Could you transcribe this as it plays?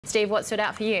Steve, what stood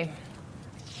out for you?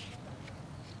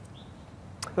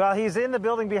 Well, he's in the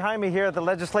building behind me here at the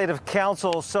Legislative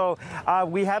Council, so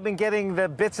we have been getting the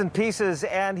bits and pieces,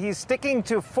 and he's sticking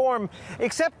to form,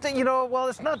 except, well,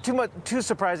 it's not too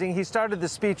surprising. He started the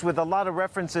speech with a lot of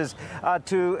references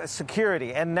to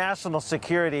security and national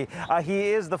security.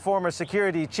 He is the former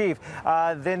security chief.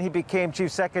 Then he became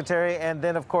chief secretary and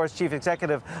then, of course, chief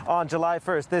executive on July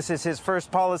 1st. This is his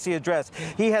first policy address.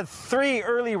 He had 3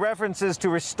 early references to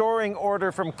restoring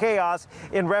order from chaos,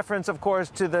 in reference, of course,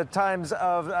 to the times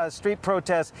of street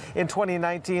protests in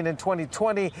 2019 and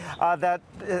 2020 that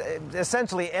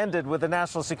essentially ended with the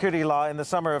national security law in the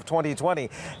summer of 2020.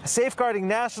 Safeguarding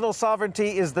national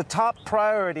sovereignty is the top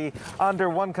priority under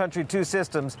one country, two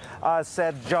systems,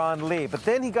 said John Lee. But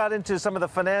then he got into some of the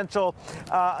financial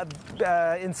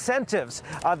incentives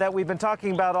that we've been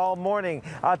talking about all morning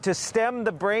to stem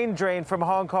the brain drain from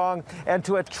Hong Kong and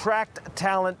to attract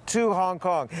talent to Hong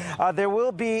Kong. There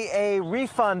will be a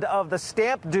refund of the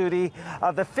stamp duty,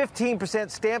 the 15%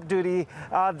 stamp duty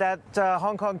that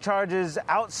Hong Kong charges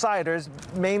outsiders,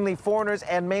 mainly foreigners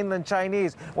and mainland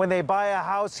Chinese, when they buy a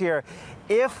house here,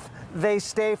 if they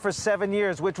stay for 7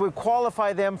 years, which would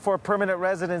qualify them for permanent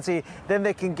residency. Then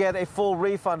they can get a full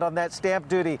refund on that stamp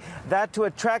duty. That to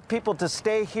attract people to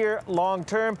stay here long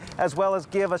term, as well as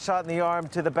give a shot in the arm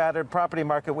to the battered property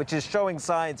market, which is showing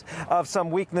signs of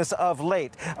some weakness of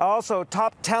late. Also,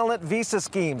 top talent visa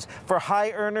schemes for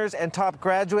high earners and top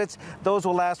graduates. Those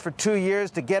will last for 2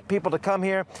 years to get people to come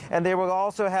here. And they will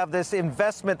also have this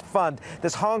investment fund.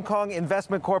 This Hong Kong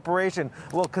Investment Corporation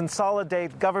will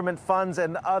consolidate government funds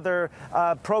and other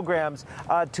programs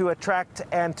to attract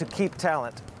and to keep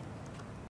talent.